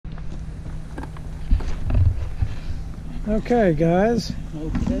Okay, guys.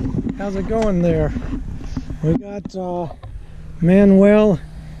 Okay. How's it going there? We got Manuel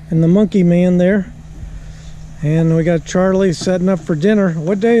and the monkey man there. And we got Charlie setting up for dinner.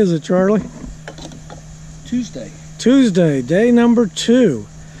 What day is it, Charlie? Tuesday. Tuesday, day number 2.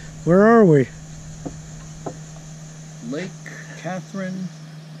 Where are we? Lake Catherine,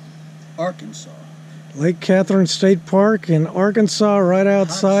 Arkansas. Lake Catherine State Park in Arkansas, right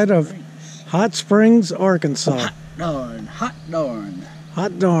outside of Hot Springs, Arkansas. Hot darn.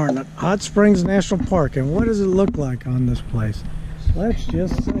 Hot darn. Hot Springs National Park. And what does it look like on this place? Let's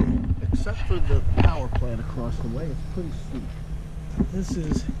just see. Except for the power plant across the way, it's pretty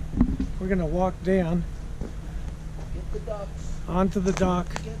steep. We're going to walk down Get the ducks. onto the dock.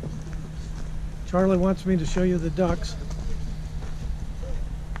 Charlie wants me to show you the ducks.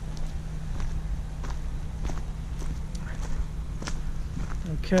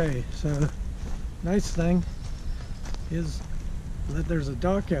 Okay, so nice thing is that there's a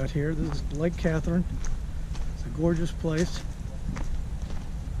dock out here. This is Lake Catherine. It's a gorgeous place.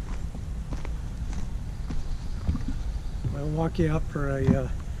 I'll walk you up for a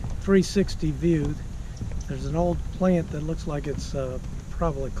 360 view. There's an old plant that looks like it's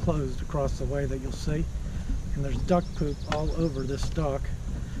probably closed across the way that you'll see. And there's duck poop all over this dock.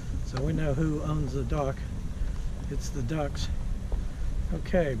 So we know who owns the dock. It's the ducks.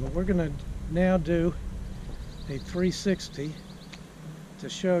 Okay, but we're going to now do a 360 to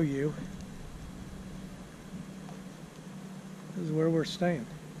show you. This is where we're staying.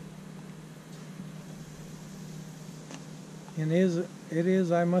 And it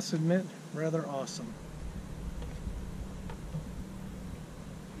is, I must admit, rather awesome.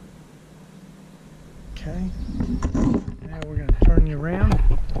 Okay, now we're going to turn you around.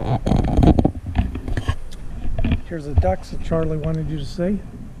 Here's the ducks that Charlie wanted you to see.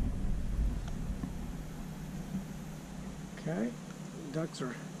 Okay, the ducks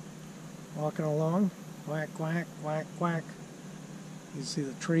are walking along. Quack, quack, quack, quack. You see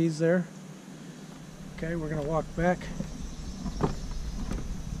the trees there. Okay, we're going to walk back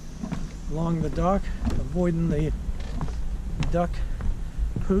along the dock, avoiding the duck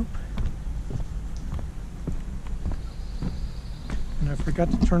poop. And I forgot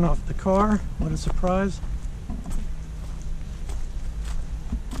to turn off the car. What a surprise.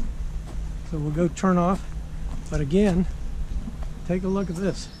 So we'll go turn off. But again, take a look at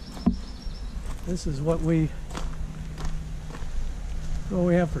this. This is what we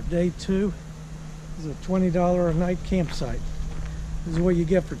have for day 2. This is a $20 a night campsite. This is what you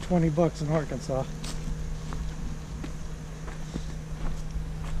get for 20 bucks in Arkansas.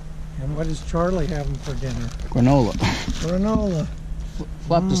 And what is Charlie having for dinner? Granola. Granola.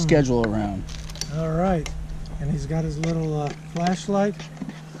 Flip the schedule around. All right. And he's got his little flashlight.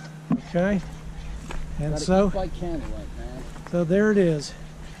 Okay. And so there it is.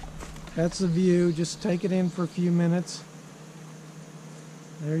 That's the view. Just take it in for a few minutes.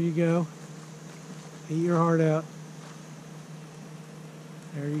 There you go. Eat your heart out.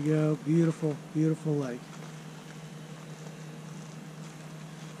 There you go. Beautiful, beautiful lake.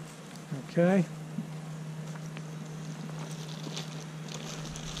 Okay.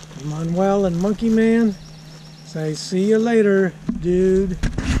 Manuel and Monkey Man say, see you later, dude.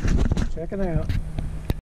 Check it out.